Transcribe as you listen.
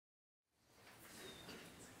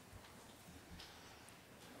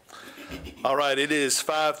All right, it is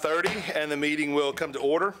 5:30 and the meeting will come to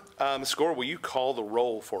order. Ms. Gore, will you call the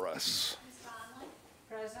roll for us? Ms. Conley?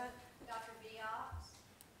 Present. Dr. Biox?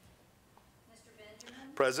 Mr.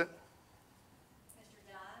 Benjamin? Present. Mr.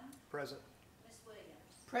 Dunn? Present. Ms. Williams?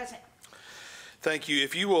 Present. Thank you.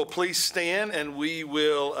 If you will please stand and we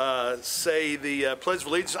will say the Pledge of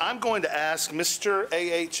Allegiance. I'm going to ask Mr.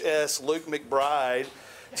 AHS Luke McBride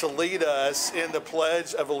to lead us in the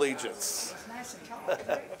Pledge of Allegiance. Nice and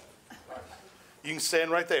tall. You can stand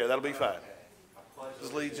right there. That'll be fine.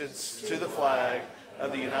 Allegiance to the flag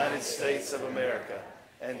of the United States of America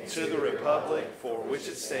and to the republic for which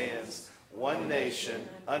it stands, one nation,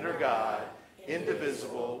 under God,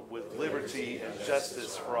 indivisible, with liberty and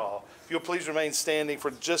justice for all. If you'll please remain standing for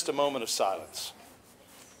just a moment of silence.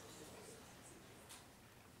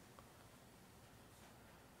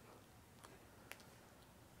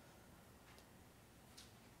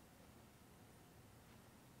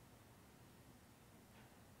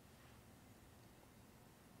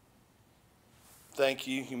 Thank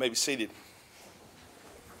you. You may be seated.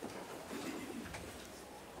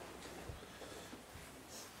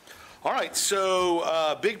 All right,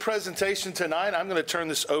 so big presentation tonight. I'm going to turn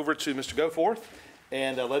this over to Mr. Goforth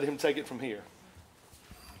and let him take it from here.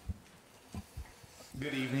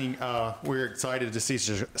 Good evening. We're excited to see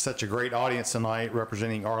such a great audience tonight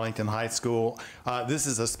representing Arlington High School. This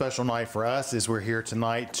is a special night for us as we're here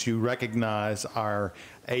tonight to recognize our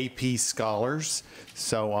AP scholars.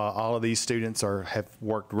 So all of these students have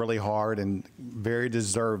worked really hard and very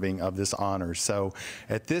deserving of this honor. So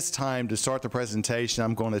at this time, to start the presentation,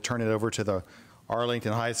 I'm going to turn it over to the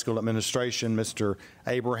Arlington High School administration, Mr.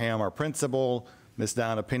 Abraham, our principal, Ms.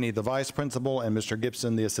 Donna Penny, the vice principal, and Mr.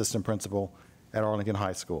 Gibson, the assistant principal at Arlington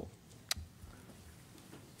High School.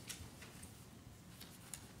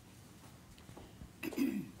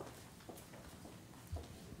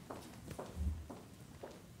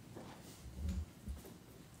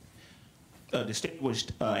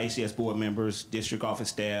 Distinguished ACS board members, district office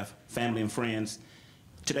staff, family and friends,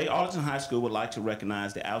 today Arlington High School would like to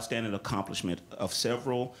recognize the outstanding accomplishment of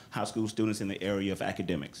several high school students in the area of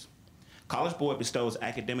academics. College Board bestows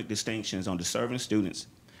academic distinctions on deserving students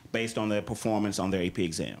based on their performance on their AP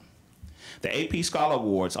exam. The AP Scholar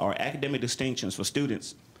Awards are academic distinctions for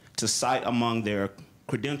students to cite among their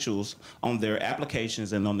credentials on their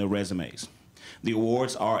applications and on their resumes. The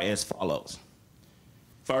awards are as follows.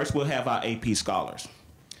 First, we'll have our AP Scholars.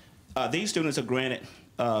 These students are granted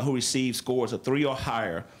who receive scores of 3 or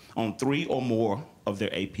higher on 3 or more of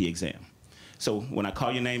their AP exam. So when I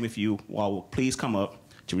call your name, if you will please come up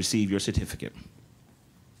to receive your certificate.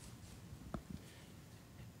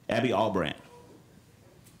 Abby Albrandt.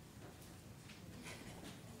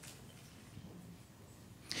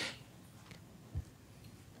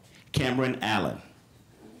 Cameron Allen.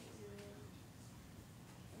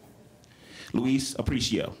 Luis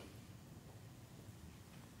Aparicio.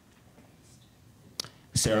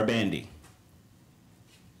 Sarah Bandy.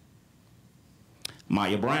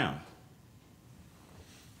 Maya Brown.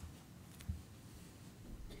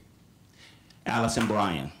 Allison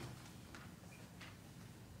Bryan.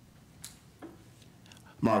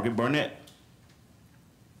 Margaret Burnett.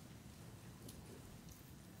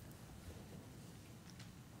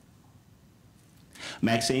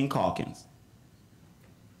 Maxine Calkins.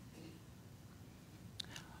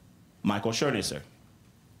 Michael Schernisser.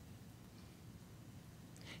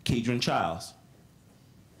 Keedron Childs.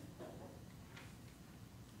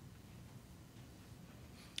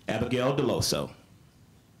 Abigail Deloso.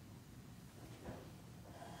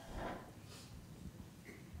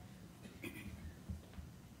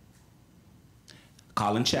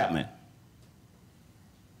 Colin Chapman.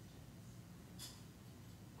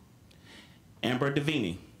 Amber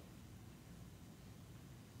Davini.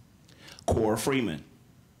 Cora Freeman.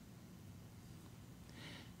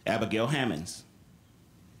 Abigail Hammonds.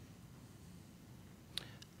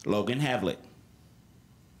 Logan Havlitt.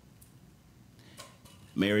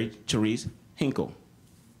 Mary Therese Hinkle.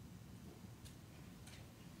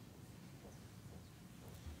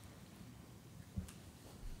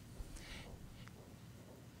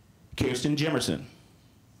 Kirsten Jimerson.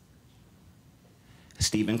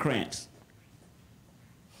 Stephen Krantz.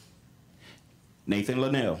 Nathan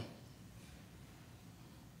Linnell.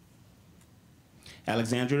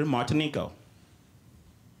 Alexandra Martinico.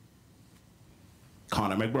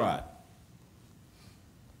 Connor McBride.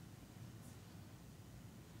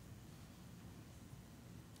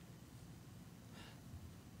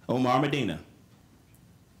 Omar Medina.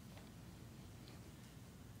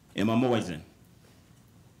 Emma Moisen.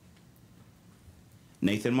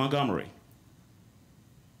 Nathan Montgomery.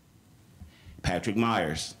 Patrick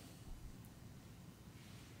Myers.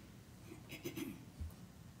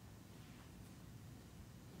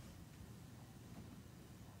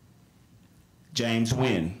 James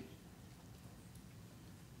Wynn.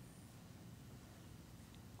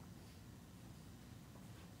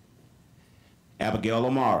 Abigail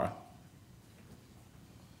O'Mara.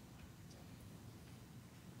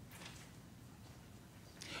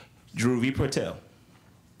 Drew V. Pertel.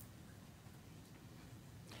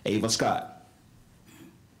 Ava Scott.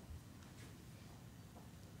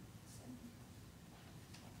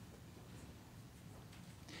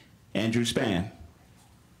 Andrew Spann.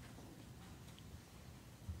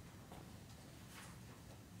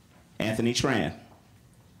 Anthony Tran.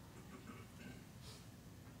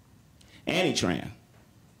 Annie Tran.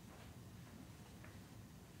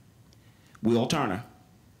 Will Turner.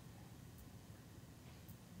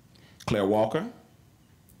 Claire Walker.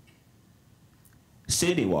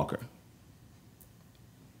 Sydney Walker.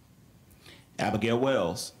 Abigail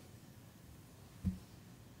Wells.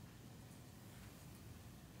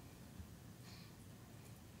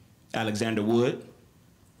 Alexander Wood.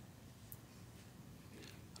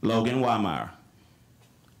 Logan Weimeyer.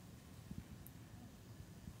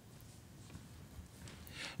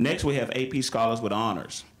 Next, we have AP Scholars with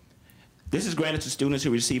Honors. This is granted to students who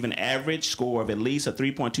receive an average score of at least a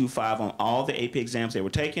 3.25 on all the AP exams they were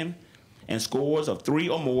taking, and scores of 3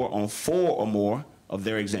 or more on 4 or more of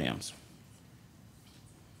their exams.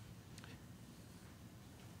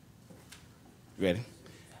 Ready?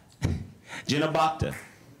 Jenna Bhakta.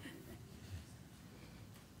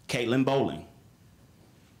 Caitlin Bowling.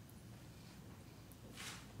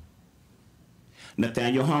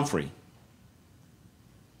 Nathaniel Humphrey.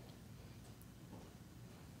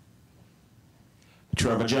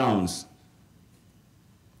 Trevor Jones.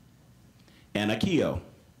 Anna Keogh.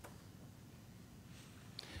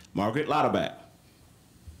 Margaret Lauterbach.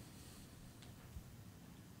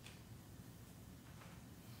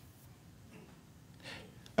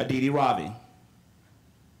 Aditi Ravi.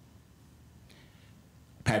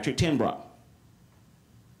 Patrick Tenbrock.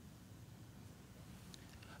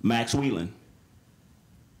 Max Whelan.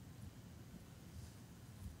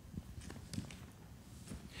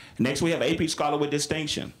 Next, we have AP Scholar with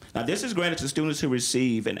Distinction. Now, this is granted to students who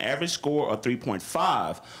receive an average score of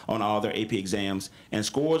 3.5 on all their AP exams and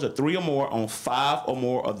scores of 3 or more on 5 or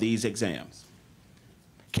more of these exams.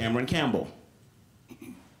 Cameron Campbell.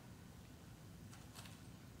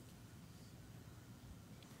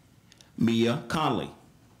 Mia Conley.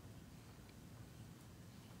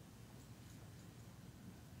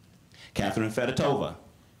 Catherine Fedotova.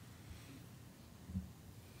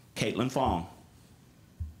 Caitlin Fong.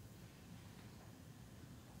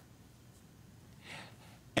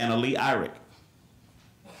 Annalie Irick.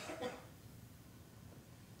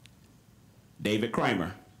 David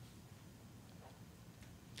Kramer.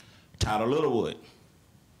 Tyler Littlewood.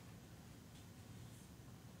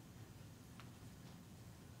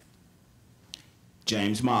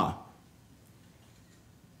 James Ma.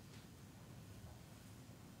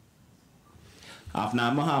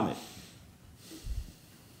 Afnan Muhammad.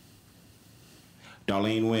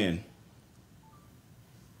 Darlene Wynn.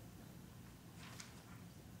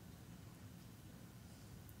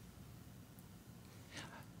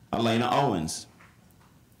 Elena Owens.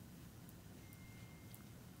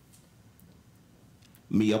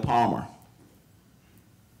 Mia Palmer.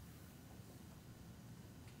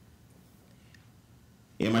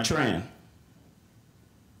 Emma Tran.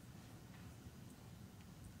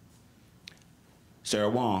 Sarah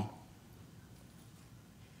Wong.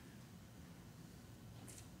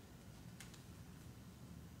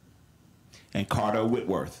 And Carter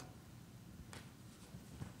Whitworth.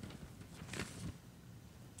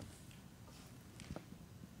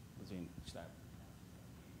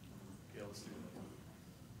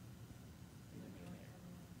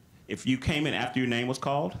 If you came in after your name was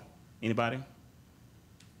called, anybody?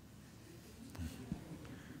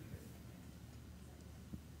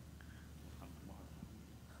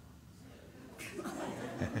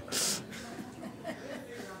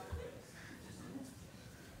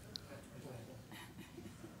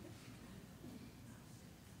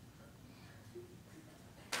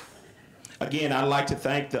 Again, I'd like to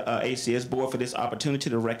thank the ACS board for this opportunity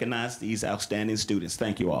to recognize these outstanding students.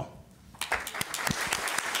 Thank you all.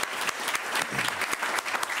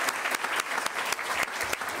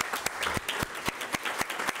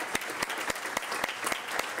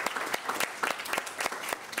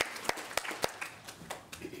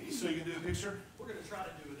 So you can do a picture? We're going to try to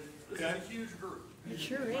do it. This Okay. is a huge group. It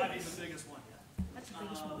sure Might be is. the biggest one yet. That's the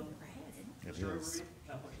biggest one we've ever had, isn't it? Mr. Overby,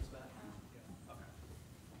 how much is back? Okay.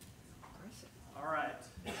 Impressive. All right.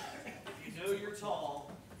 If you know you're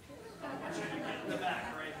tall, I want you to get in the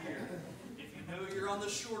back right here. If you know you're on the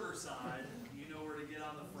shorter side, you know where to get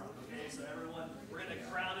on the front, okay? So everyone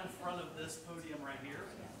this podium right here,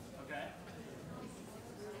 okay?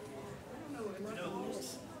 I don't know,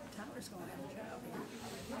 Tyler's gonna have a job.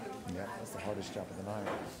 Yeah, that's the hardest job of the night.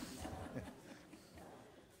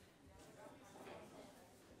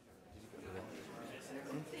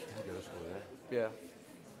 Did you go to school there? Yeah.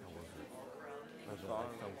 How was it? I was in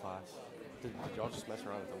like film class. Did y'all just mess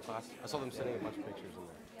around in film class? I saw them sending a bunch of pictures in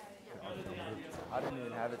there. I didn't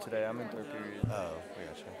even have it today. I'm in third period. Oh, I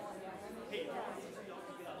gotcha.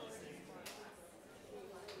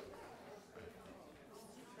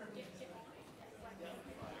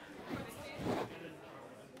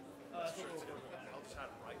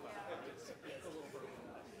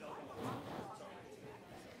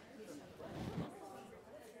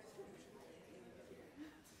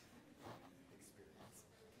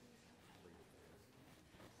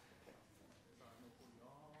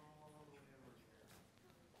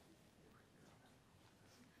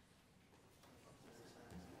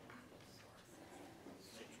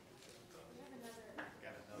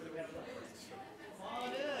 Come on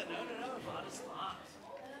in. No, not a spot.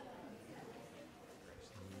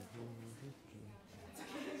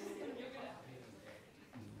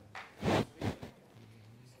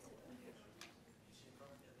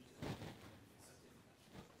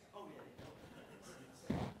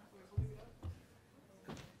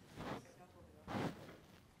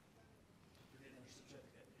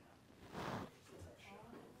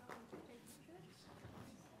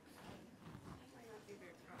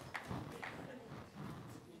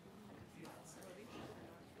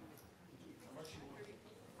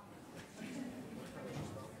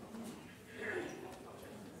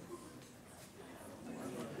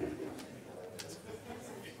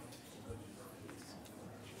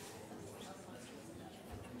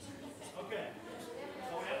 Okay.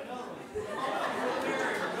 So we have another one.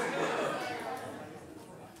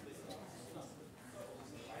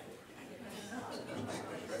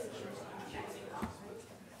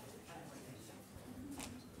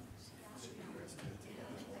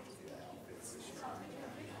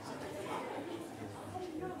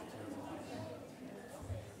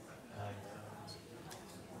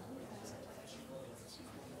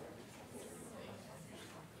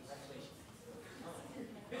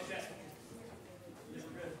 Okay.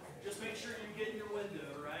 Just make sure you get in your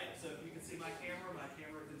window, right? So if you can see my camera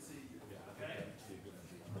can see you. Okay?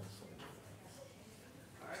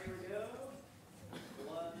 All right, here we go.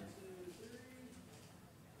 1, 2, 3.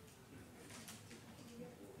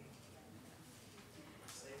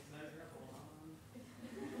 Safe measure. Hold on.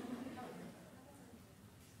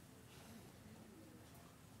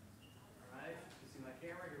 All right. You see my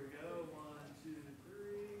camera? Here we go. 1, 2,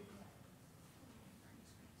 3.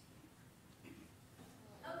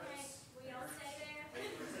 Okay, we all stay there.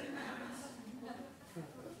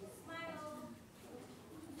 Smile.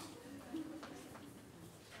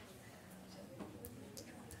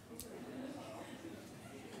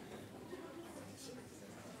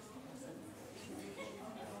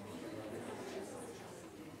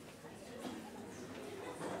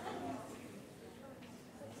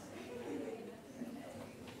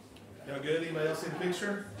 Y'all good? Anybody else see the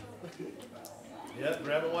picture? Yep,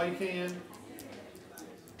 grab it while you can.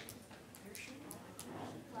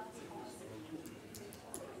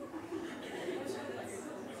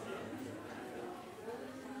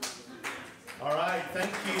 All right,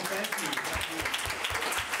 thank you, thank you.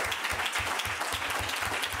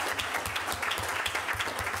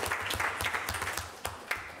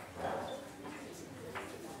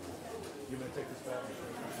 You gonna take this back?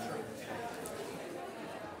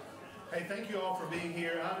 Hey, thank you all for being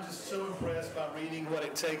here. I'm just so impressed by reading what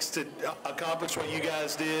it takes to accomplish what you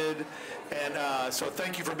guys did. And so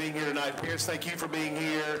thank you for being here tonight. Parents, thank you for being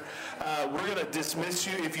here. We're going to dismiss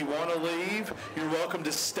you. If you want to leave, you're welcome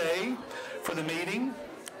to stay for the meeting.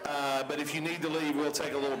 But if you need to leave, we'll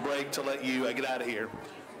take a little break to let you get out of here.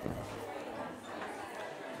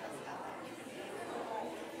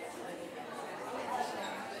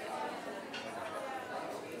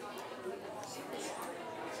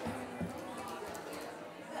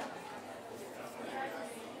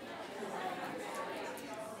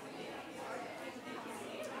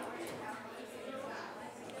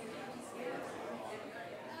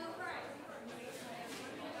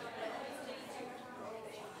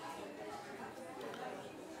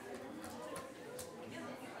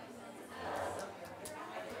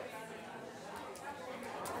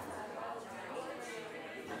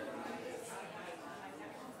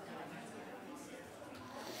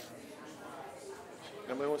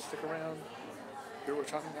 Anybody want to stick around? Hear what we're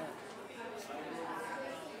talking about?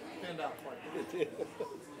 Stand out quite a bit. It did.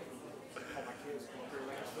 All my kids come up here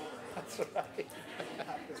last summer. That's right.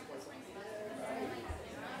 This place.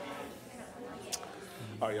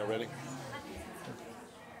 Are y'all ready?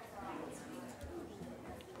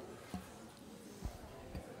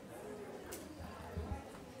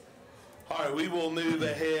 All right, we will move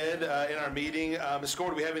ahead in our meeting. Ms.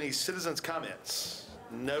 Gore, do we have any citizens' comments?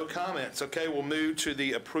 No comments. Okay, we'll move to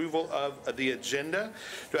the approval of the agenda.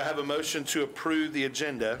 Do I have a motion to approve the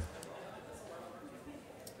agenda?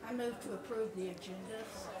 I move to approve the agenda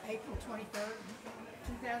for April 23rd,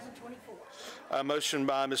 2024. A motion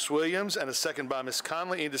by Ms. Williams and a second by Ms.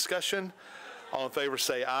 Conley. Any discussion? All in favor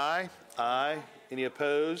say aye. Aye. Any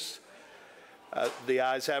opposed? The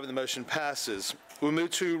ayes have it. The motion passes. We'll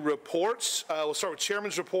move to reports. We'll start with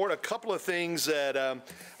Chairman's report. A couple of things that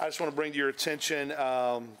I just want to bring to your attention.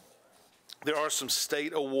 There are some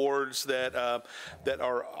state awards that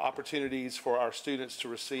are opportunities for our students to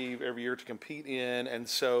receive every year to compete in, and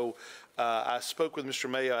so I spoke with Mr.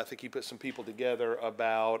 Mayo. I think he put some people together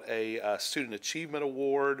about a student achievement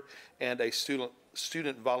award and a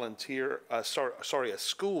student volunteer, a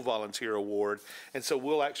school volunteer award, and so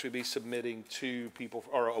we'll actually be submitting two people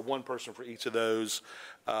or one person for each of those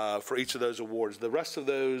awards. The rest of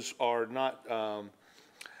those are not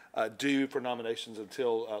due for nominations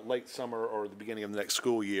until late summer or the beginning of the next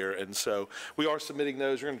school year, and so we are submitting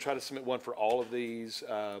those. We're going to try to submit one for all of these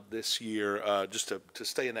this year, just to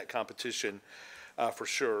stay in that competition for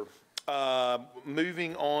sure.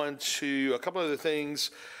 Moving on to a couple other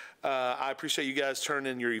things. I appreciate you guys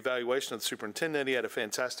turning in your evaluation of the superintendent. He had a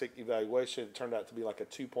fantastic evaluation. It turned out to be like a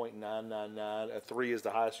 2.999. A 3 is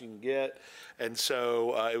the highest you can get. And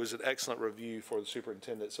so it was an excellent review for the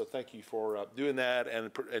superintendent. So thank you for doing that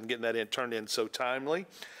and getting that turned in so timely.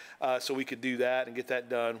 So we could do that and get that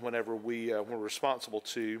done whenever we're responsible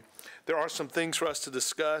to. There are some things for us to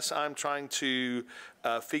discuss. I'm trying to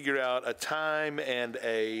figure out a time and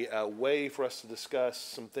a way for us to discuss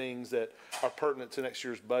some things that are pertinent to next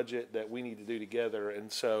year's budget that we need to do together.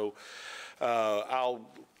 And so I'll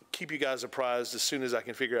keep you guys apprised as soon as I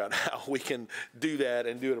can figure out how we can do that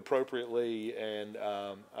and do it appropriately and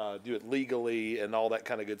do it legally and all that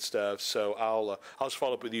kind of good stuff. So I'll just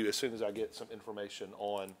follow up with you as soon as I get some information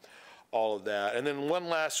on all of that. And then one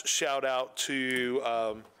last shout out to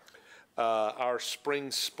our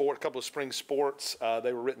spring sport, a couple of spring sports.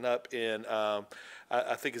 They were written up in,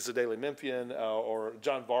 I think it's the Daily Memphian, or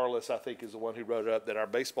John Varlas, I think, is the one who wrote it up, that our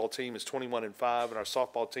baseball team is 21-5 and our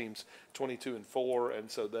softball team's 22-4,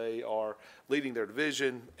 and so they are leading their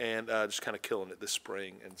division and just kind of killing it this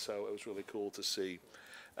spring, and so it was really cool to see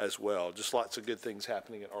as well. Just lots of good things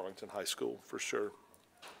happening at Arlington High School for sure.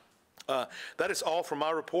 That is all from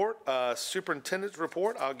my report. Superintendent's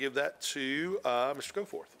report, I'll give that to Mr.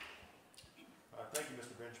 Goforth. Thank you,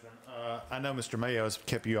 Mr. Benjamin. I know Mr. Mayo has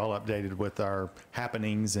kept you all updated with our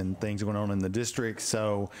happenings and things going on in the district.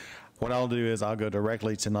 So what I'll do is I'll go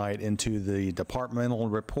directly tonight into the departmental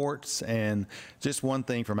reports. And just one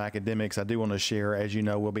thing from academics I do want to share. As you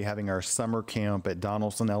know, we'll be having our summer camp at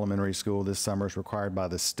Donaldson Elementary School this summer. It's required by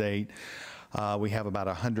the state. We have about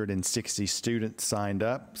 160 students signed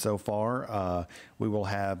up so far. We will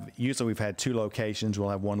have, usually we've had 2 locations. We'll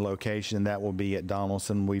have 1 location. That will be at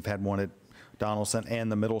Donaldson. We've had one at Donaldson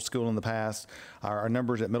and the middle school in the past. Our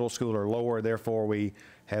numbers at middle school are lower, therefore we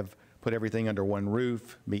have put everything under one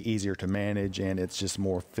roof, be easier to manage, and it's just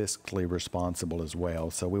more fiscally responsible as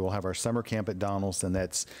well. So we will have our summer camp at Donaldson.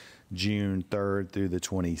 That's June 3rd through the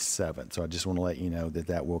 27th. So I just want to let you know that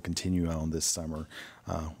that will continue on this summer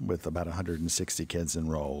with about 160 kids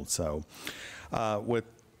enrolled. So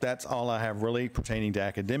that's all I have really pertaining to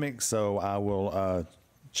academics. So I will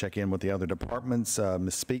check in with the other departments.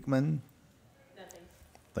 Ms. Speakman.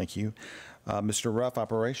 Thank you. Mr. Ruff,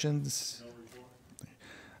 Operations.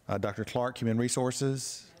 Dr. Clark, Human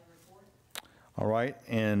Resources. All right,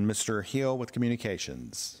 and Mr. Hill with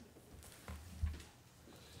Communications.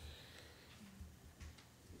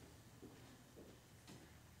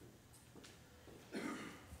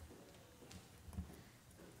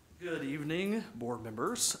 Good evening, board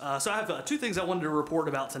members. So I have 2 things I wanted to report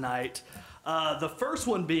about tonight. The first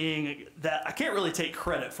one being that I can't really take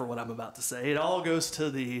credit for what I'm about to say. It all goes to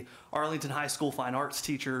the Arlington High School fine arts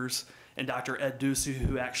teachers and Dr. Ed Ducey,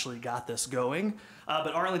 who actually got this going.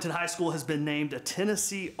 But Arlington High School has been named a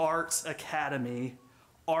Tennessee Arts Academy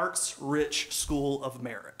Arts-Rich School of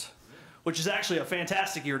Merit, which is actually a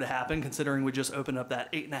fantastic year to happen, considering we just opened up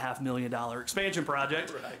that $8.5 million expansion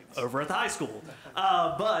project over at the high school.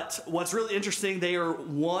 But what's really interesting, they are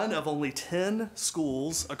one of only 10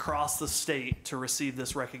 schools across the state to receive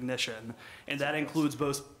this recognition, and that includes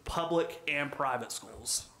both public and private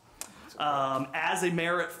schools. As a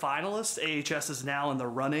merit finalist, AHS is now in the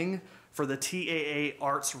running for the TAA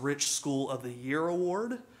Arts Rich School of the Year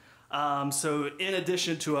Award. So in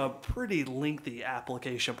addition to a pretty lengthy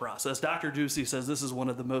application process, Dr. Ducey says this is one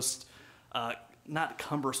of the most, not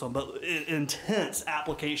cumbersome, but intense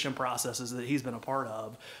application processes that he's been a part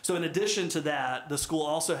of. So in addition to that, the school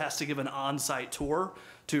also has to give an on-site tour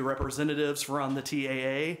to representatives from the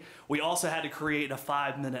TAA. We also had to create a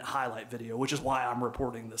 5-minute highlight video, which is why I'm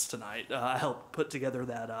reporting this tonight. I helped put together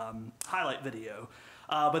that highlight video.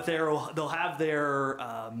 But they'll have their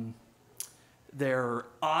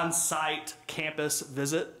on-site campus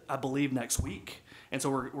visit, I believe, next week. And so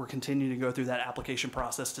we're continuing to go through that application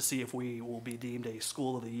process to see if we will be deemed a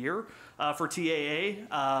School of the Year for TAA.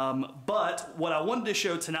 But what I wanted to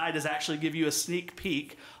show tonight is actually give you a sneak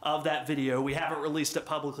peek of that video. We haven't released it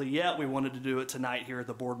publicly yet. We wanted to do it tonight here at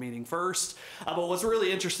the board meeting first. But what's really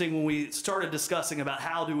interesting when we started discussing about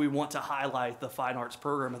how do we want to highlight the fine arts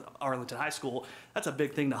program at Arlington High School, that's a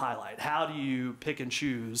big thing to highlight. How do you pick and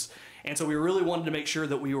choose? And so we really wanted to make sure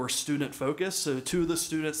that we were student focused. So 2 of the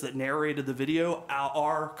students that narrated the video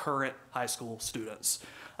are current high school students.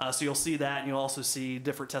 So you'll see that, and you'll also see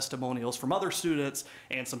different testimonials from other students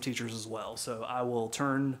and some teachers as well. So I will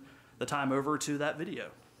turn the time over to that video.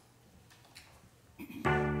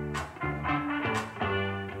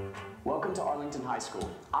 Welcome to Arlington High School.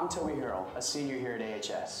 I'm Toby Harrell, a senior here at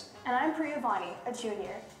AHS. And I'm Priyavani, a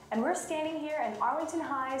junior. And we're standing here in Arlington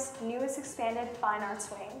High's newest expanded Fine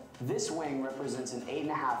Arts Wing. This wing represents an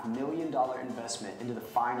 $8.5 million investment into the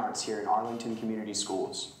fine arts here in Arlington Community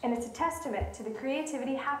Schools. And it's a testament to the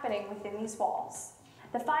creativity happening within these walls.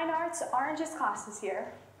 The fine arts aren't just classes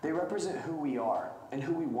here. They represent who we are and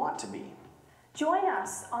who we want to be. Join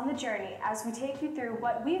us on the journey as we take you through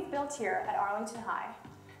what we've built here at Arlington High.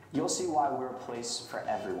 You'll see why we're a place for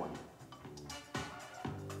everyone.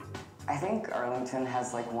 I think Arlington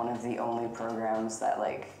has like one of the only programs that,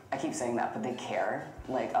 like, I keep saying that, but they care.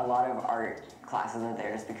 Like, a lot of art classes are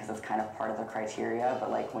there just because it's kind of part of the criteria,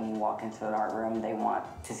 but like when you walk into an art room, they want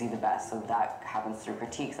to see the best. So that happens through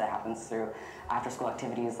critiques, that happens through after-school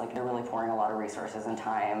activities. Like, they're really pouring a lot of resources and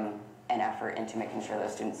time and effort into making sure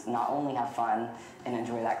those students not only have fun and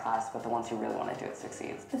enjoy that class, but the ones who really want to do it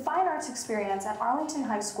succeed. The fine arts experience at Arlington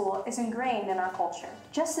High School is ingrained in our culture.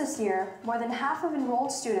 Just this year, more than half of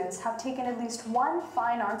enrolled students have taken at least one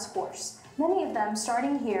fine arts course, many of them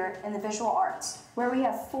starting here in the visual arts, where we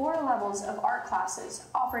have 4 levels of art classes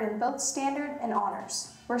offered in both standard and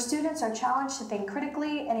honors, where students are challenged to think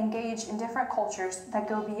critically and engage in different cultures that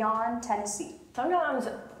go beyond Tennessee. Sometimes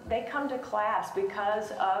they come to class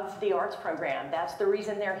because of the arts program. That's the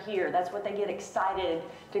reason they're here. That's what they get excited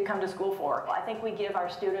to come to school for. I think we give our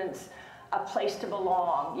students a place to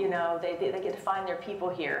belong. You know, they get to find their people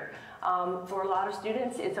here. For a lot of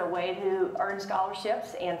students, it's a way to earn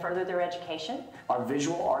scholarships and further their education. Our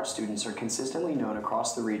visual art students are consistently known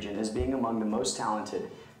across the region as being among the most talented.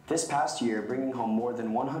 This past year, bringing home more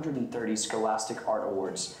than 130 Scholastic Art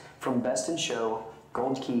Awards, from Best in Show,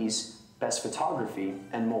 Gold Keys, Best Photography,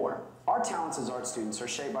 and more. Our talents as art students are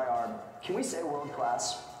shaped by our, can we say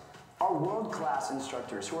world-class? Our world-class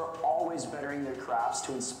instructors who are always bettering their crafts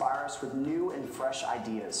to inspire us with new and fresh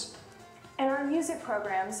ideas. And our music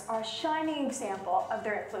programs are a shining example of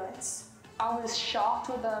their influence. I was shocked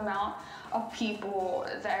with the amount of people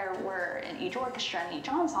there were in each orchestra and each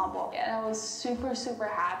ensemble. And I was super, super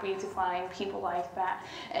happy to find people like that.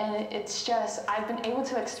 And it's just, I've been able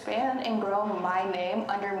to expand and grow my name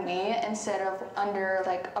under me instead of under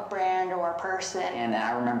like a brand or a person. And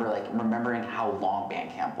I remember remembering how long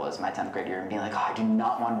band camp was my 10th grade year and being like, oh, I do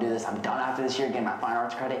not want to do this. I'm done after this year getting my fine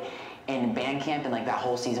arts credit. And band camp and like that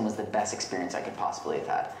whole season was the best experience I could possibly have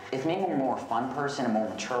had. It's made me a more fun person, a more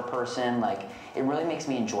mature person. Like, it really makes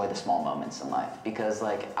me enjoy the small moments in life because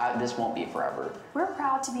this won't be forever. We're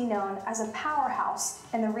proud to be known as a powerhouse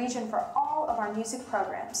in the region for all of our music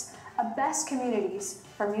programs, a best communities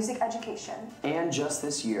for music education. And just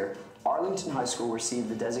this year, Arlington High School received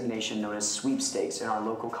the designation known as sweepstakes in our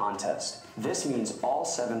local contest. This means all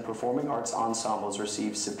 7 performing arts ensembles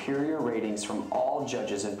received superior ratings from all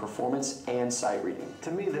judges in performance and sight reading.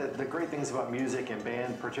 To me, the great things about music and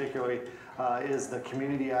band particularly is the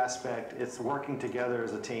community aspect. It's working together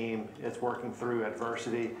as a team. It's working through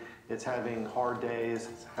adversity. It's having hard days,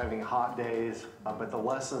 it's having hot days, but the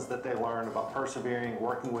lessons that they learn about persevering,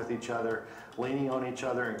 working with each other, leaning on each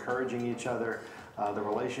other, encouraging each other, the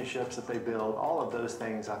relationships that they build, all of those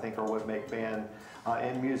things I think are what make band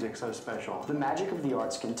and music so special. The magic of the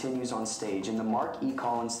arts continues on stage in the Mark E.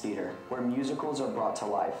 Collins Theater, where musicals are brought to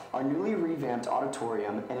life. Our newly revamped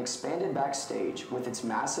auditorium and expanded backstage with its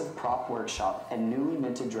massive prop workshop and newly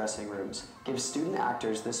minted dressing rooms gives student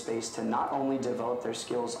actors the space to not only develop their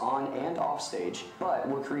skills on and off stage, but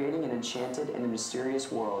we're creating an enchanted and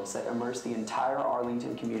mysterious worlds that immerse the entire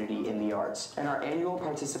Arlington community in the arts. And our annual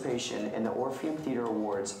participation in the Orpheum Theater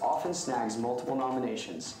Awards often snags multiple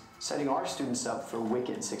nominations, setting our students up for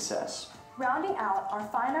wicked success. Rounding out our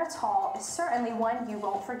Fine Arts Hall is certainly one you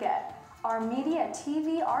won't forget. Our Media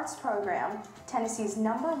TV Arts program, Tennessee's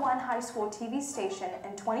 #1 high school TV station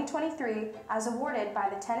in 2023, as awarded by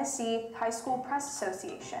the Tennessee High School Press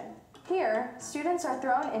Association. Here, students are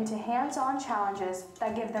thrown into hands-on challenges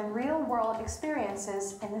that give them real-world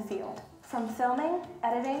experiences in the field. From filming,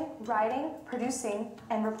 editing, writing, producing,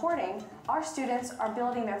 and reporting, our students are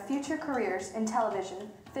building their future careers in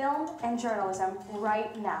television, film, and journalism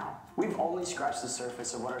right now. We've only scratched the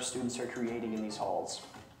surface of what our students are creating in these halls.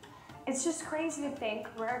 It's just crazy to think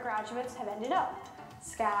where our graduates have ended up.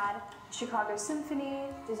 SCAD, Chicago Symphony,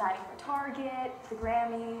 designing for Target, the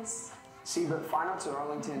Grammys. See, but Fine Arts at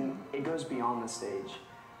Arlington, it goes beyond the stage.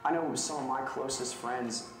 I know with some of my closest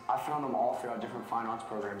friends, I found them all throughout different fine arts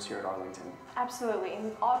programs here at Arlington. Absolutely, and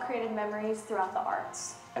we've all created memories throughout the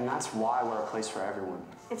arts. And that's why we're a place for everyone.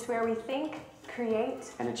 It's where we think,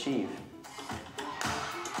 create, and achieve.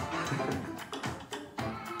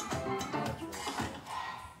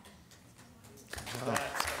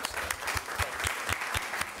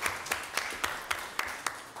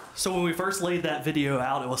 So when we first laid that video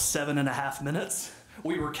out, it was 7.5 minutes.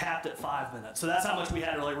 We were capped at 5 minutes. So that's how much we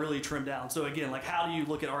had to really trim down. So again, how do you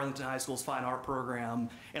look at Arlington High School's fine art program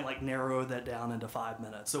and narrow that down into 5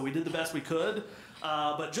 minutes? So we did the best we could,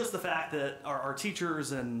 but just the fact that our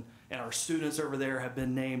teachers and our students over there have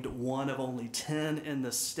been named one of only 10 in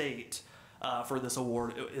the state for this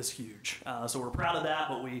award is huge. So we're proud of that,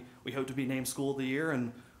 but we hope to be named School of the Year,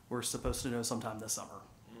 and we're supposed to know sometime this summer.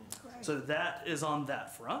 So that is on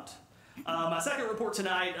that front. My second report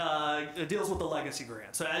tonight deals with the Legacy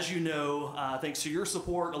Grant. So as you know, thanks to your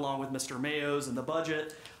support along with Mr. Mayo's and the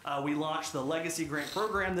budget, we launched the Legacy Grant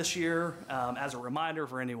program this year. As a reminder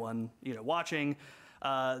for anyone watching,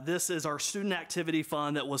 this is our student activity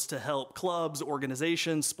fund that was to help clubs,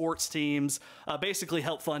 organizations, sports teams, basically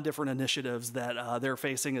help fund different initiatives that they're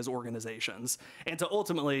facing as organizations, and to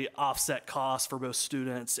ultimately offset costs for both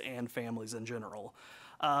students and families in general.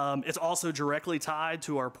 It's also directly tied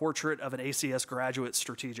to our Portrait of an ACS Graduate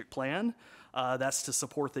Strategic Plan. That's to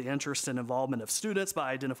support the interest and involvement of students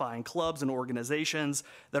by identifying clubs and organizations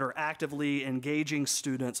that are actively engaging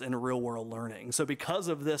students in real-world learning. So because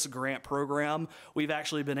of this grant program, we've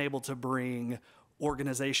actually been able to bring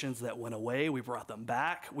organizations that went away, we brought them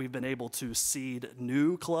back. We've been able to seed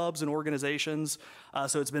new clubs and organizations.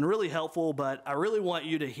 So it's been really helpful, but I really want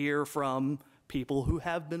you to hear from people who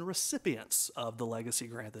have been recipients of the Legacy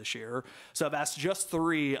Grant this year. So I've asked just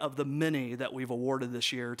 3 of the many that we've awarded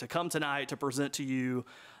this year to come tonight to present to you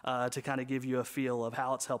to kind of give you a feel of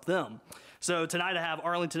how it's helped them. So tonight I have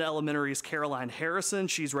Arlington Elementary's Caroline Harrison.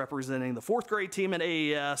 She's representing the 4th grade team at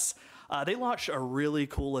AES. They launched a really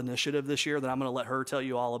cool initiative this year that I'm going to let her tell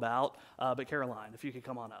you all about. But Caroline, if you could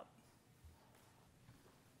come on up.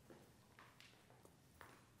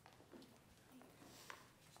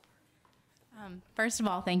 First of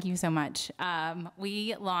all, thank you so much.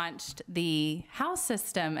 We launched the House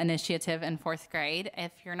System Initiative in 4th grade.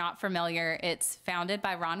 If you're not familiar, it's founded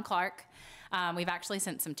by Ron Clark. We've actually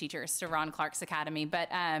sent some teachers to Ron Clark's Academy, but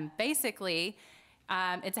basically,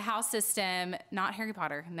 it's a house system, not Harry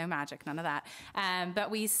Potter, no magic, none of that.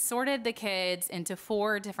 But we sorted the kids into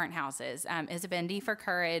 4 different houses. Isabendi for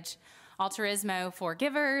courage, Altruismo for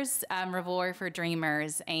givers, Revour for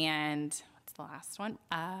dreamers, and what's the last one?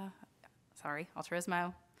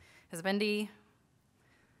 Altruismo, Isabendi,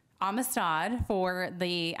 Amistad for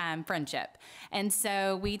the friendship. And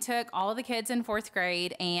so we took all of the kids in 4th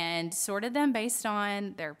grade and sorted them based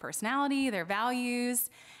on their personality, their values,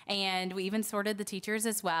 and we even sorted the teachers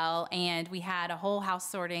as well. And we had a whole house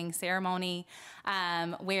sorting ceremony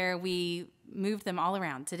where we moved them all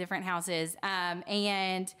around to different houses.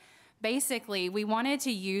 And basically, we wanted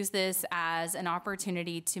to use this as an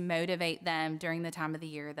opportunity to motivate them during the time of the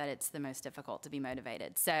year that it's the most difficult to be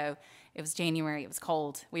motivated. So it was January, it was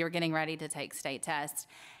cold, we were getting ready to take state tests.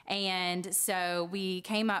 And so we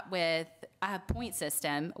came up with a point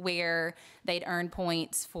system where they'd earn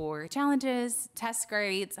points for challenges, test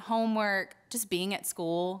grades, homework, just being at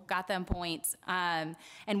school, got them points, and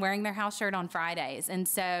wearing their house shirt on Fridays. And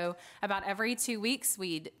so about every 2 weeks,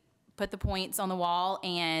 we'd put the points on the wall,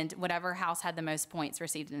 and whatever house had the most points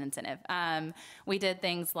received an incentive. We did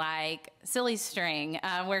things like silly string,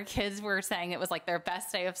 where kids were saying it was like their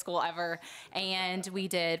best day of school ever, and we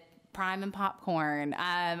did prime and popcorn,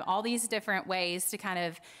 all these different ways to kind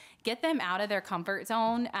of get them out of their comfort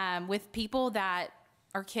zone with people that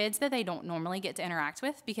are kids that they don't normally get to interact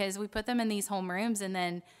with, because we put them in these homerooms and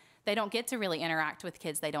then they don't get to really interact with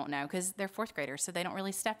kids they don't know because they're fourth graders, so they don't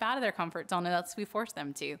really step out of their comfort zone unless we force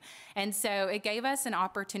them to. And so it gave us an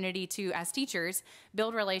opportunity to, as teachers,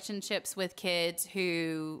 build relationships with kids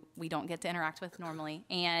who we don't get to interact with normally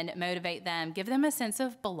and motivate them, give them a sense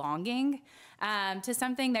of belonging to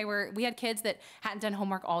something. We had kids that hadn't done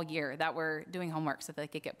homework all year that were doing homework so that they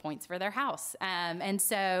could get points for their house. And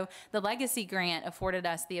so the Legacy Grant afforded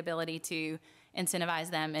us the ability to incentivize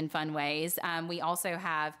them in fun ways. We also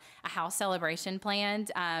have a house celebration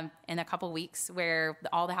planned in a couple weeks where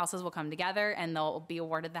all the houses will come together and they'll be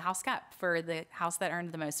awarded the house cup for the house that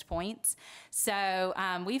earned the most points. So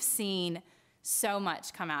we've seen so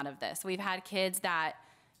much come out of this. We've had kids that,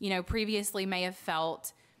 previously may have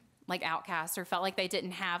felt like outcasts or felt like they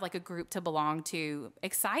didn't have like a group to belong to,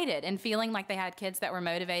 excited and feeling like they had kids that were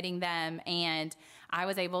motivating them. And I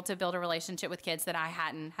was able to build a relationship with kids that I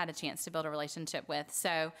hadn't had a chance to build a relationship with.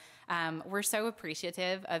 So we're so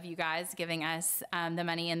appreciative of you guys giving us the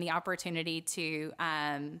money and the opportunity to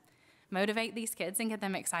motivate these kids and get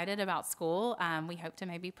them excited about school. We hope to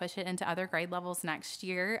maybe push it into other grade levels next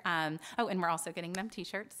year. And we're also getting them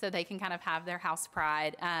t-shirts so they can kind of have their house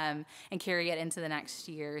pride and carry it into the next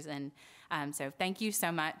years. And so thank you so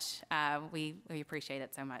much. We appreciate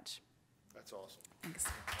it so much. That's awesome. Thanks.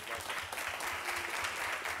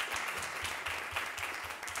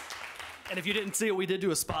 And if you didn't see it, we did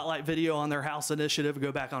do a spotlight video on their house initiative.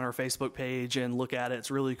 Go back on our Facebook page and look at it. It's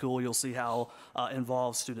really cool. You'll see how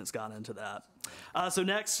involved students got into that. So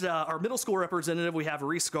next, our middle school representative, we have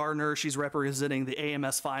Reese Gardner. She's representing the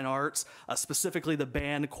AMS Fine Arts, specifically the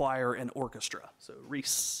band, choir, and orchestra. So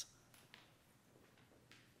Reese.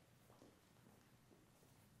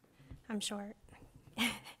 I'm short.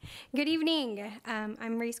 Good evening.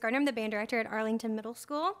 I'm Reese Gardner. I'm the band director at Arlington Middle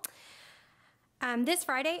School. This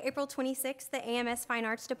Friday, April 26th, the AMS Fine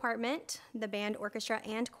Arts Department, the band, orchestra,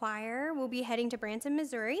 and choir will be heading to Branson,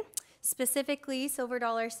 Missouri, specifically Silver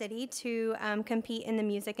Dollar City, to compete in the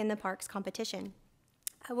Music in the Parks competition.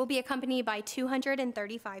 We'll be accompanied by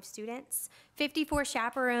 235 students, 54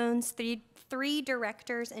 chaperones, three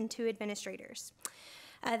directors, and 2 administrators.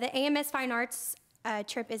 The AMS Fine Arts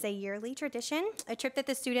trip is a yearly tradition, a trip that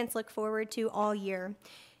the students look forward to all year.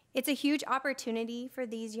 It's a huge opportunity for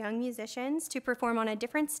these young musicians to perform on a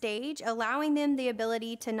different stage, allowing them the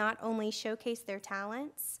ability to not only showcase their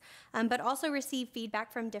talents, but also receive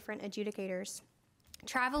feedback from different adjudicators.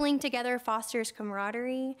 Traveling together fosters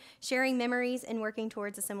camaraderie, sharing memories, and working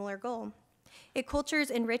towards a similar goal. It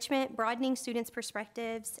cultures enrichment, broadening students'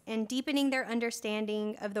 perspectives, and deepening their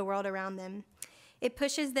understanding of the world around them. It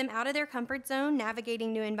pushes them out of their comfort zone,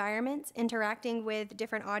 navigating new environments, interacting with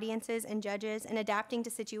different audiences and judges, and adapting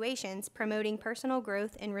to situations, promoting personal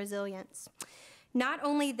growth and resilience. Not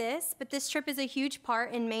only this, but this trip is a huge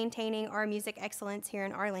part in maintaining our music excellence here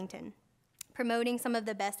in Arlington, promoting some of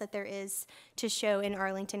the best that there is to show in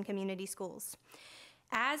Arlington Community Schools.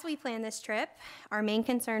 As we planned this trip, our main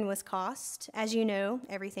concern was cost. As you know,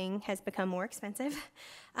 everything has become more expensive.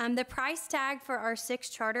 The price tag for our 6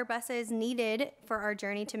 charter buses needed for our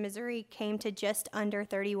journey to Missouri came to just under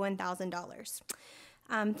 $31,000.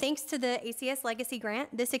 Thanks to the ACS Legacy Grant,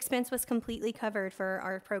 this expense was completely covered for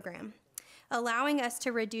our program, allowing us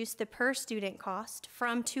to reduce the per student cost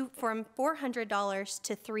from $400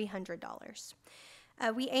 to $300.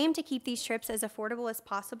 We aim to keep these trips as affordable as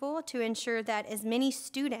possible to ensure that as many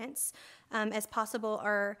students as possible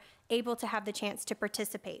are able to have the chance to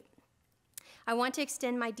participate. I want to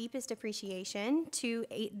extend my deepest appreciation to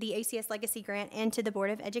the ACS Legacy Grant and to the Board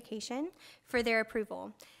of Education for their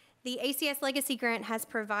approval. The ACS Legacy Grant has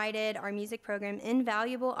provided our music program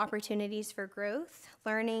invaluable opportunities for growth,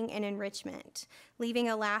 learning, and enrichment, leaving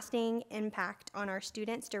a lasting impact on our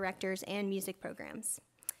students, directors, and music programs.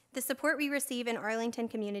 The support we receive in Arlington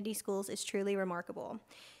Community Schools is truly remarkable,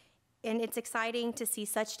 and it's exciting to see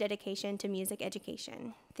such dedication to music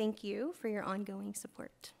education. Thank you for your ongoing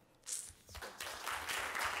support.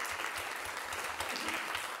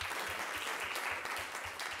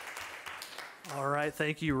 All right,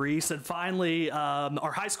 thank you, Reese. And finally,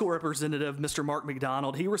 our high school representative, Mr. Mark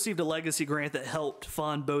McDonald, he received a legacy grant that helped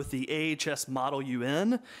fund both the AHS Model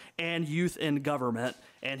UN and Youth in Government,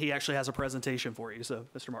 and he actually has a presentation for you. So,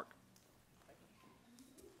 Mr. Mark.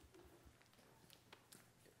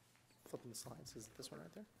 Flipping the slides, is it this one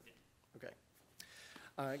right there? Okay.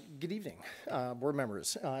 Good evening, board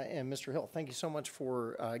members and Mr. Hill. Thank you so much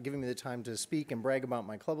for giving me the time to speak and brag about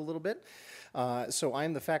my club a little bit. So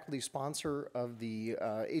I'm the faculty sponsor of the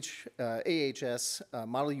AHS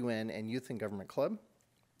Model UN and Youth and Government Club.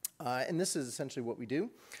 And this is essentially what we do.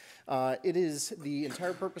 It is the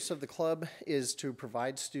entire purpose of the club is to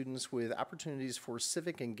provide students with opportunities for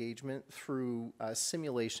civic engagement through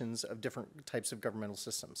simulations of different types of governmental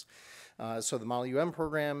systems. So the Model UN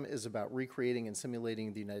program is about recreating and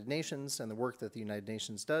simulating the United Nations and the work that the United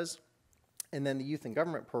Nations does. And then the Youth and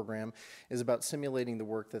Government program is about simulating the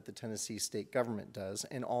work that the Tennessee state government does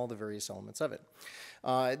and all the various elements of it.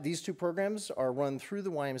 These two programs are run through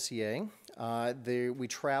the YMCA. We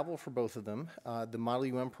travel for both of them. The Model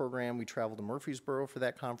UN program, we travel to Murfreesboro for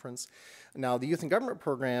that conference. Now, the Youth and Government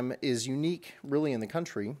program is unique really in the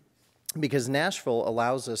country because Nashville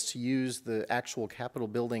allows us to use the actual Capitol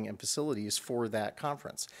building and facilities for that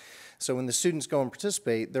conference. So when the students go and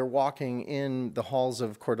participate, they're walking in the halls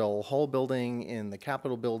of Cordell Hall building, in the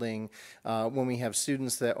Capitol building. When we have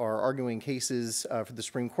students that are arguing cases for the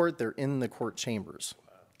Supreme Court, they're in the court chambers.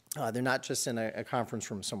 They're not just in a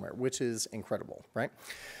conference room somewhere, which is incredible, right?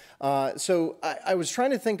 So I was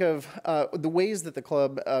trying to think of the ways that the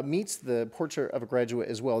club meets the portrait of a graduate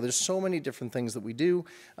as well. There's so many different things that we do.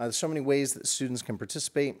 There's so many ways that students can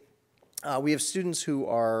participate. We have students who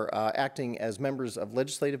are acting as members of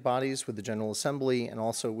legislative bodies with the General Assembly and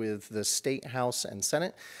also with the State House and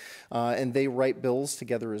Senate. And they write bills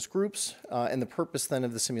together as groups. And the purpose then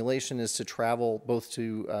of the simulation is to travel both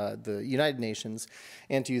to the United Nations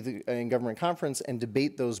and to the Government Conference and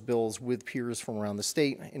debate those bills with peers from around the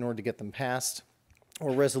state in order to get them passed,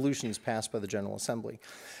 or resolutions passed by the General Assembly.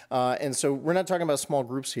 And so we're not talking about small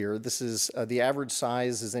groups here. This is, the average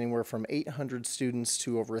size is anywhere from 800 students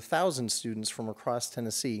to over 1,000 students from across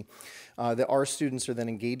Tennessee that our students are then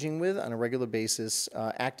engaging with on a regular basis,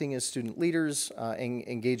 acting as student leaders, and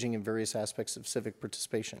engaging in various aspects of civic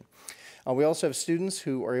participation. We also have students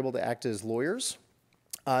who are able to act as lawyers.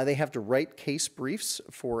 They have to write case briefs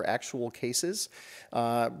for actual cases,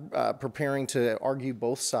 preparing to argue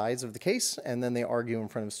both sides of the case, and then they argue in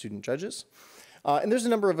front of student judges. And there's a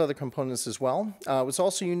number of other components as well. What's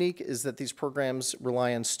also unique is that these programs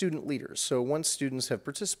rely on student leaders. So once students have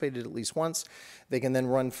participated at least once, they can then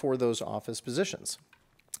run for those office positions.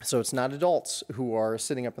 So it's not adults who are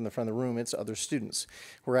sitting up in the front of the room, it's other students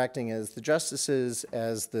who are acting as the justices,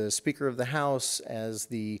 as the Speaker of the House, as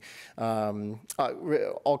the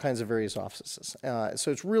all kinds of various offices. So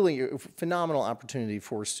it's really a phenomenal opportunity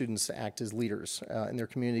for students to act as leaders in their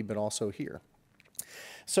community, but also here.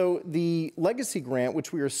 So the legacy grant,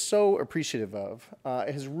 which we are so appreciative of,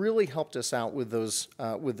 has really helped us out with those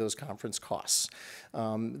conference costs.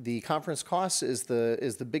 The conference costs is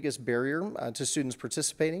the biggest barrier to students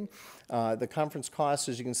participating. The conference costs,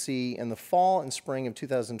 as you can see, in the fall and spring of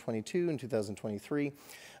 2022 and 2023,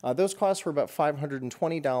 those costs were about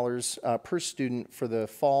 $520 per student for the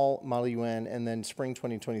fall Model UN, and then spring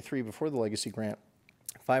 2023 before the legacy grant,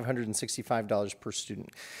 $565 per student.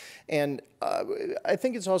 And I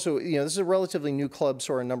think it's also, you know, this is a relatively new club,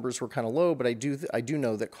 so our numbers were kind of low, but I do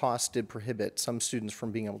know that costs did prohibit some students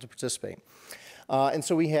from being able to participate. And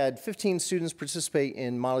so we had 15 students participate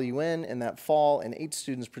in Model UN in that fall and 8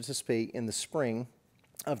 students participate in the spring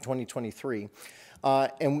of 2023.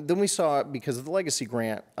 And then we saw, because of the legacy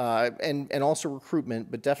grant and also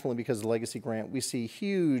recruitment, but definitely because of the legacy grant, we see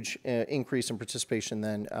huge increase in participation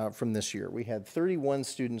then from this year. We had 31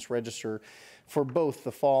 students register for both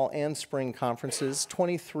the fall and spring conferences.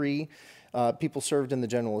 23 people served in the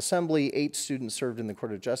General Assembly, 8 students served in the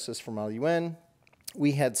Court of Justice for Model UN.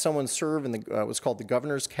 We had someone serve in what's called the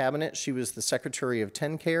Governor's Cabinet. She was the Secretary of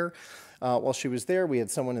TennCare. While she was there, we had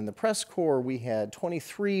someone in the press corps. We had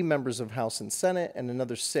 23 members of House and Senate, and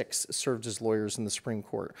another 6 served as lawyers in the Supreme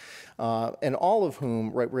Court, and all of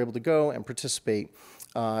whom were able to go and participate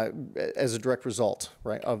as a direct result,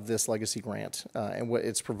 of this legacy grant and what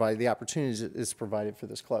it's provided, the opportunities it's provided for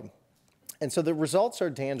this club. And so the results are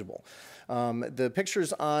tangible. The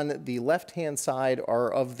pictures on the left-hand side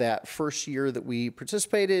are of that first year that we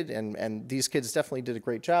participated, and these kids definitely did a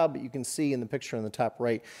great job, but you can see in the picture on the top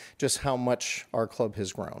right just how much our club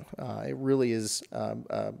has grown. It really is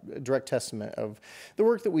a direct testament of the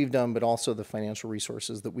work that we've done, but also the financial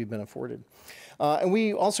resources that we've been afforded. And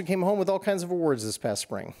we also came home with all kinds of awards this past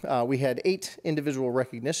spring. We had 8 individual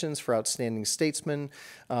recognitions for outstanding statesman,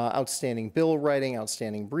 outstanding bill writing,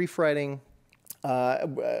 outstanding brief writing,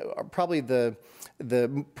 Probably the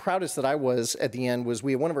proudest that I was at the end was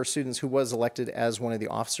we had one of our students who was elected as one of the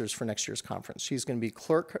officers for next year's conference. She's going to be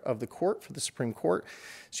clerk of the court for the Supreme Court.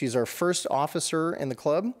 She's our first officer in the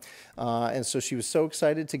club, and so she was so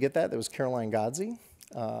excited to get that. That was Caroline Godsey.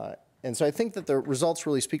 And so I think that the results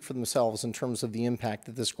really speak for themselves in terms of the impact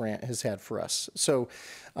that this grant has had for us. So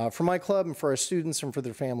for my club and for our students and for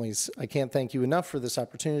their families, I can't thank you enough for this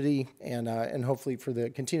opportunity and hopefully for the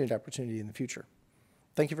continued opportunity in the future.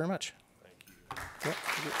 Thank you very much. Thank you. Yep,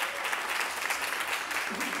 thank you.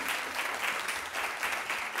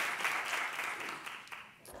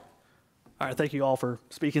 All right, thank you all for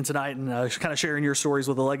speaking tonight and kind of sharing your stories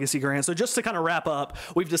with the Legacy Grant. So just to kind of wrap up,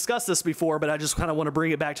 we've discussed this before, but I just kind of want to bring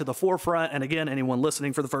it back to the forefront. And again, anyone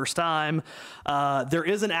listening for the first time, there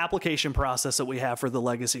is an application process that we have for the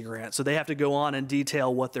Legacy Grant. So they have to go on and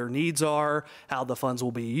detail what their needs are, how the funds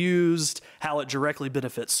will be used, how it directly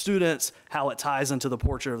benefits students, how it ties into the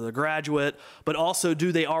portrait of the graduate, but also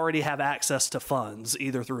do they already have access to funds,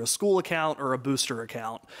 either through a school account or a booster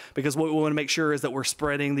account? Because what we want to make sure is that we're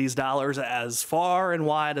spreading these dollars as far and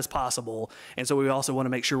wide as possible. And so we also want to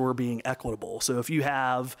make sure we're being equitable. So if you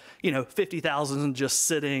have, $50,000 just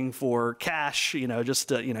sitting for cash, you're just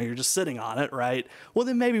sitting on it, right? Well,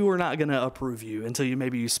 then maybe we're not going to approve you until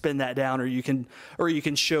you spend that down, or you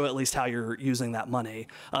can show at least how you're using that money.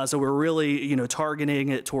 So we're really, targeting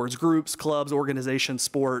it towards groups, clubs, organizations,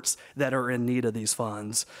 sports that are in need of these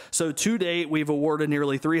funds. So to date, we've awarded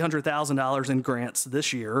nearly $300,000 in grants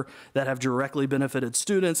this year that have directly benefited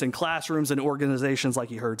students in classrooms and organizations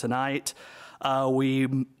like you heard tonight. We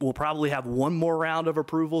will probably have one more round of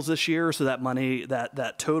approvals this year, so that money,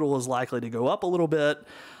 that total is likely to go up a little bit.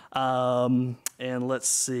 And let's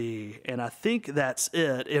see, and I think that's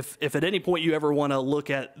it. If at any point you ever want to look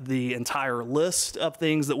at the entire list of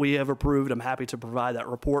things that we have approved, I'm happy to provide that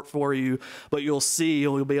report for you, but you'll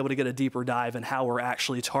be able to get a deeper dive in how we're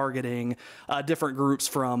actually targeting different groups,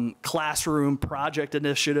 from classroom project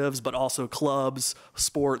initiatives, but also clubs,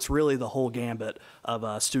 sports, really the whole gambit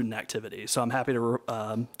of student activity. So I'm happy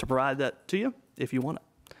to provide that to you if you want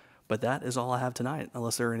it. But that is all I have tonight,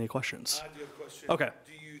 unless there are any questions. I do have a question. Okay.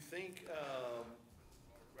 Do you think,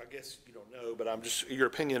 I guess you don't know, but I'm just, your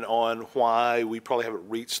opinion on why we probably haven't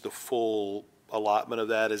reached the full allotment of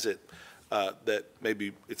that? Is it that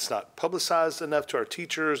maybe it's not publicized enough to our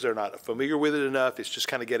teachers, they're not familiar with it enough, it's just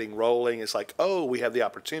kind of getting rolling, it's like, oh, we have the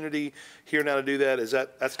opportunity here now to do that?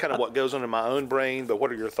 That's kind of what goes on in my own brain, but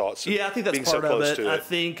what are your thoughts? Yeah, I think that's part of it. I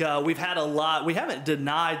think we've had a lot, we haven't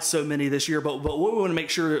denied so many this year, but what we want to make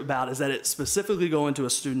sure about is that it's specifically going to a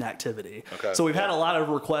student activity. Okay. So we've had a lot of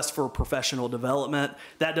requests for professional development.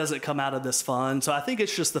 That doesn't come out of this fund. So I think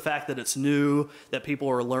it's just the fact that it's new, that people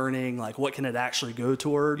are learning, like, what can it actually go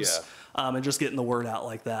towards? Yeah. And just getting the word out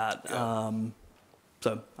like that. Yeah.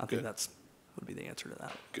 So I think that's would be the answer to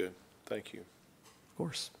that. Good. Thank you. Of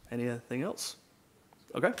course. Anything else?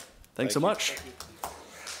 Okay. Thanks so much. Thank you.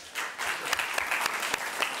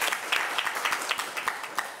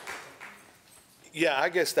 Yeah, I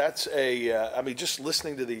guess that's I mean, just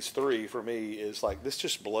listening to these three for me is like, this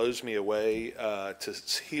just blows me away to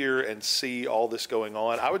hear and see all this going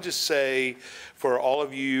on. I would just say, for all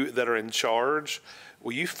of you that are in charge,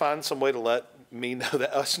 will you find some way to let me know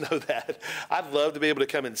that, us know that? I'd love to be able to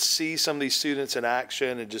come and see some of these students in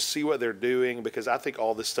action and just see what they're doing, because I think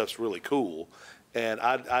all this stuff's really cool. And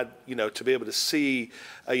I to be able to see,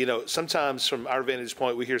 sometimes from our vantage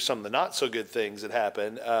point, we hear some of the not so good things that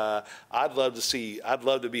happen. I'd love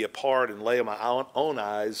to be a part and lay my own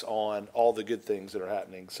eyes on all the good things that are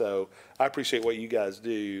happening. So I appreciate what you guys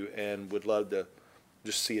do and would love to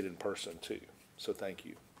just see it in person too. So thank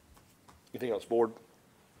you. Anything else, board?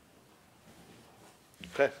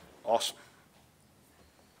 Okay, awesome.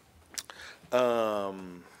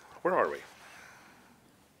 Where are we?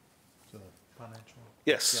 Financial.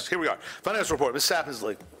 Yes, here we are. Financial report. Ms.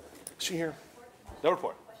 Sappensley. Is she here? No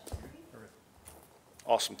report.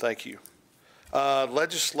 Awesome, thank you.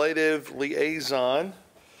 Legislative liaison.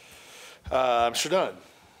 Mr. Dunn.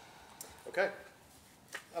 Okay.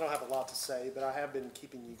 I don't have a lot to say, but I have been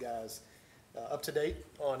keeping you guys up to date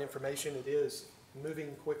on information. It is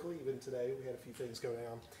moving quickly. Even today, we had a few things go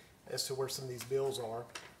down as to where some of these bills are.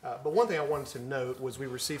 But one thing I wanted to note was we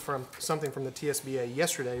received something from the TSBA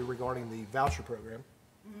yesterday regarding the voucher program.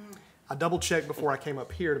 I double checked before I came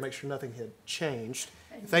up here to make sure nothing had changed.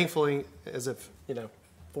 Thankfully, as if,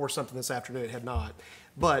 for something this afternoon, it had not.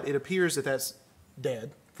 But it appears that that's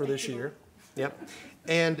dead for this year. Yep.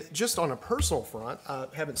 And just on a personal front, I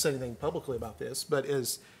haven't said anything publicly about this, but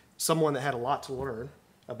as someone that had a lot to learn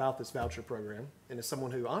about this voucher program, and as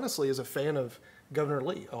someone who honestly is a fan of Governor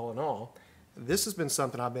Lee, all in all, This has been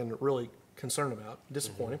something I've been really concerned about,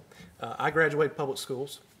 disappointed. I graduated public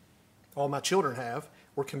schools. All my children have.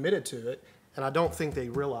 We're committed to it, and I don't think they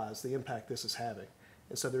realize the impact this is having.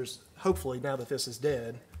 And so there's, hopefully, now that this is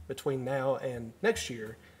dead, between now and next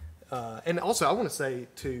year, and also I want to say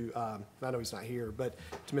to, I know he's not here, but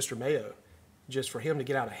to Mr. Mayo, just for him to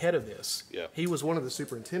get out ahead of this. Yeah. He was one of the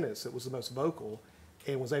superintendents that was the most vocal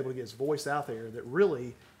and was able to get his voice out there that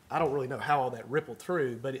really, I don't really know how all that rippled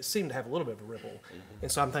through, but it seemed to have a little bit of a ripple. And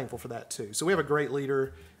so I'm thankful for that too. So we have a great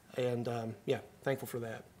leader, and yeah, thankful for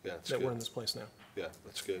that, Yeah, that's that good. we're in this place now. Yeah,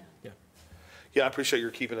 that's good. Yeah. Yeah, I appreciate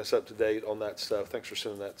your keeping us up to date on that stuff. Thanks for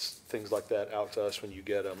sending things like that out to us when you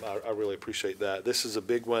get them. I really appreciate that. This is a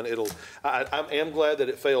big one. I am glad that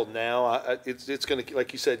it failed now. It's going to,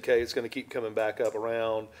 like you said, Kay, it's going to keep coming back up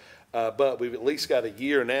around. But we've at least got a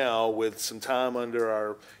year now with some time under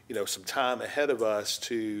our, some time ahead of us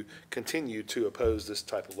to continue to oppose this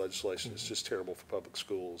type of legislation. It's just terrible for public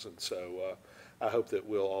schools. And so I hope that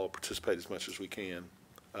we'll all participate as much as we can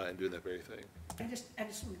in doing that very thing. I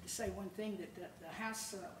just wanted to say one thing, that the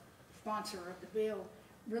House sponsor of the bill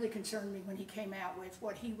really concerned me when he came out with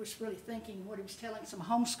what he was really thinking, what he was telling some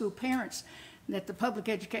homeschool parents, that the public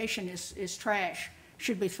education is trash,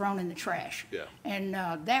 should be thrown in the trash. Yeah. And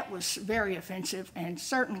that was very offensive and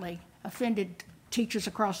certainly offended teachers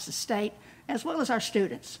across the state as well as our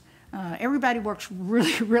students. Everybody works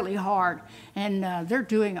really, really hard, and they're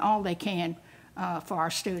doing all they can for our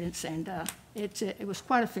students, and it was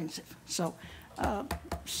quite offensive. So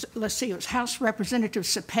let's see, it was House Representative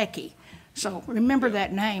Sapecki. So remember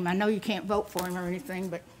that name. I know you can't vote for him or anything,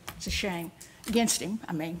 but it's a shame. Against him,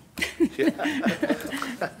 I mean.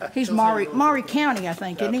 He's Maury County, I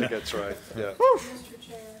think, isn't he? I think that's right, yeah. Mr.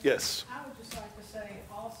 Chair? Yes. I would just like to say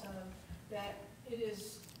also that it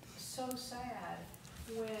is so sad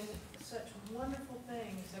when such wonderful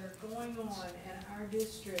things that are going on in our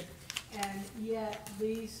district, and yet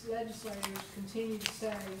these legislators continue to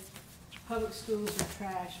say public schools are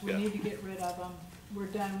trash, we need to get rid of them, we're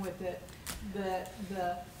done with it.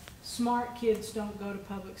 The smart kids don't go to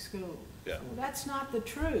public school. Yeah. Well, that's not the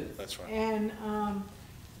truth. That's right. And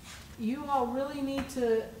you all really need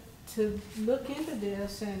to look into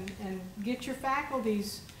this and get your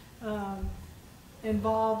faculties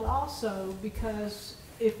involved also, because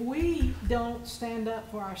if we don't stand up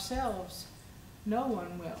for ourselves, no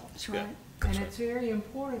one will. That's right. And it's very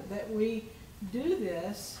important that we do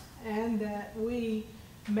this and that we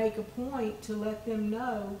make a point to let them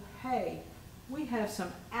know, hey, we have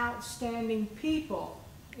some outstanding people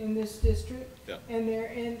in this district, and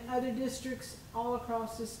they're in other districts all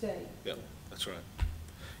across the state. Yeah, that's right.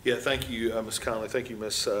 Yeah, thank you, Ms. Conley. Thank you,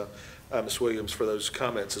 Ms. Williams, for those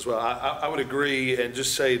comments as well. I would agree and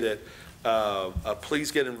just say that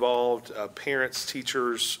please get involved. Parents,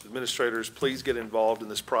 teachers, administrators, please get involved in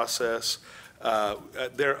this process.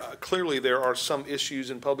 Clearly there are some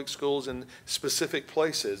issues in public schools in specific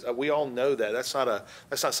places. We all know that. That's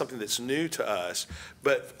not something that's new to us.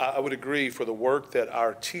 But I would agree, for the work that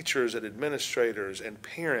our teachers and administrators and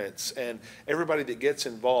parents and everybody that gets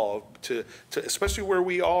involved, to especially where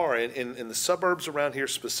we are in the suburbs around here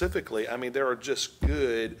specifically. I mean, there are just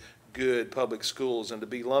good public schools, and to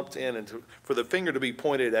be lumped in and for the finger to be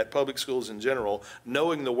pointed at public schools in general,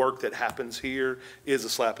 knowing the work that happens here, is a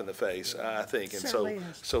slap in the face, I think. And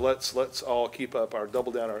so let's all keep up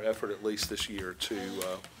double down our effort at least this year to.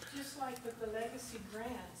 Just like with the legacy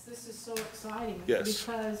grants, this is so exciting. Yes.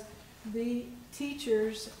 Because the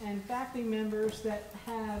teachers and faculty members that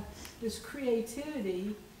have this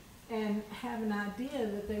creativity and have an idea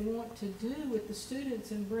that they want to do with the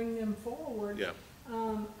students and bring them forward. Yeah.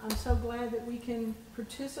 I'm so glad that we can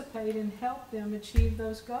participate and help them achieve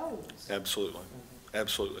those goals. Absolutely.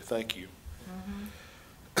 Absolutely. Thank you.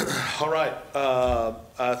 All right.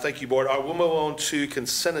 Thank you, Board. We'll move on to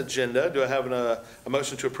consent agenda. Do I have a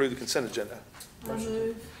motion to approve the consent agenda? I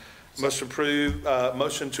move.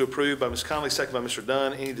 Motion to approve by Ms. Conley, second by Mr.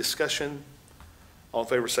 Dunn. Any discussion? All in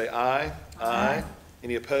favor say aye. Aye.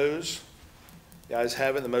 Any opposed? The ayes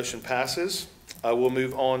have it. The motion passes. We'll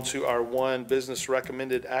move on to our one business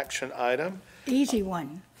recommended action item. Easy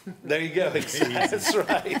one. There you go. That's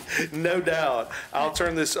right. No doubt. I'll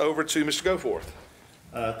turn this over to Mr. Goforth.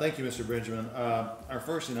 Thank you, Mr. Benjamin. Our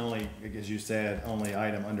first and only, as you said, only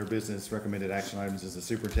item under business recommended action items is the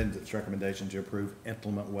superintendent's recommendation to approve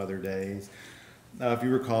inclement weather days. If you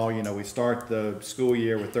recall, we start the school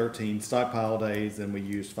year with 13 stockpile days, and we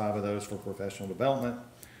used 5 of those for professional development.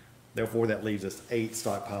 Therefore, that leaves us 8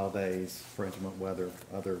 stockpile days for inclement weather,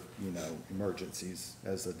 other, emergencies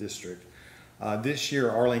as a district. This year,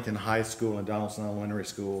 Arlington High School and Donaldson Elementary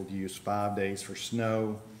School used 5 days for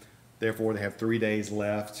snow, Therefore, they have 3 days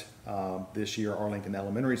left. This year, Arlington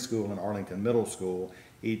Elementary School and Arlington Middle School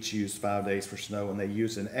each used 5 days for snow, and they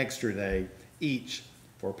used an extra day each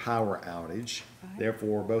for power outage.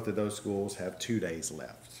 Therefore, both of those schools have 2 days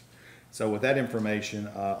left. So with that information,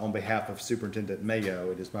 on behalf of Superintendent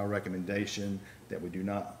Mayo, it is my recommendation that we do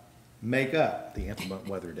not make up the inclement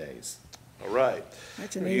weather days. All right.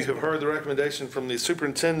 You have heard the recommendation from the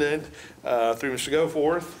superintendent through Mr.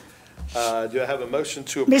 Goforth. Do I have a motion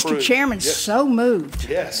to approve? Mr. Chairman, Yes. so moved.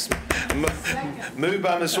 Yes. Moved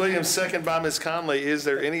by Ms. Williams, second by Ms. Conley. Is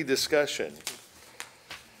there any discussion?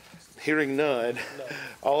 Hearing none.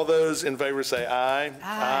 All those in favor say aye.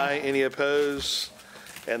 Aye. Any opposed?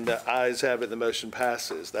 And the ayes have it, the motion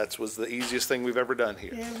passes. That was the easiest thing we've ever done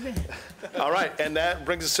here. All right, and that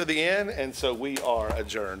brings us to the end, and so we are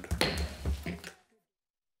adjourned.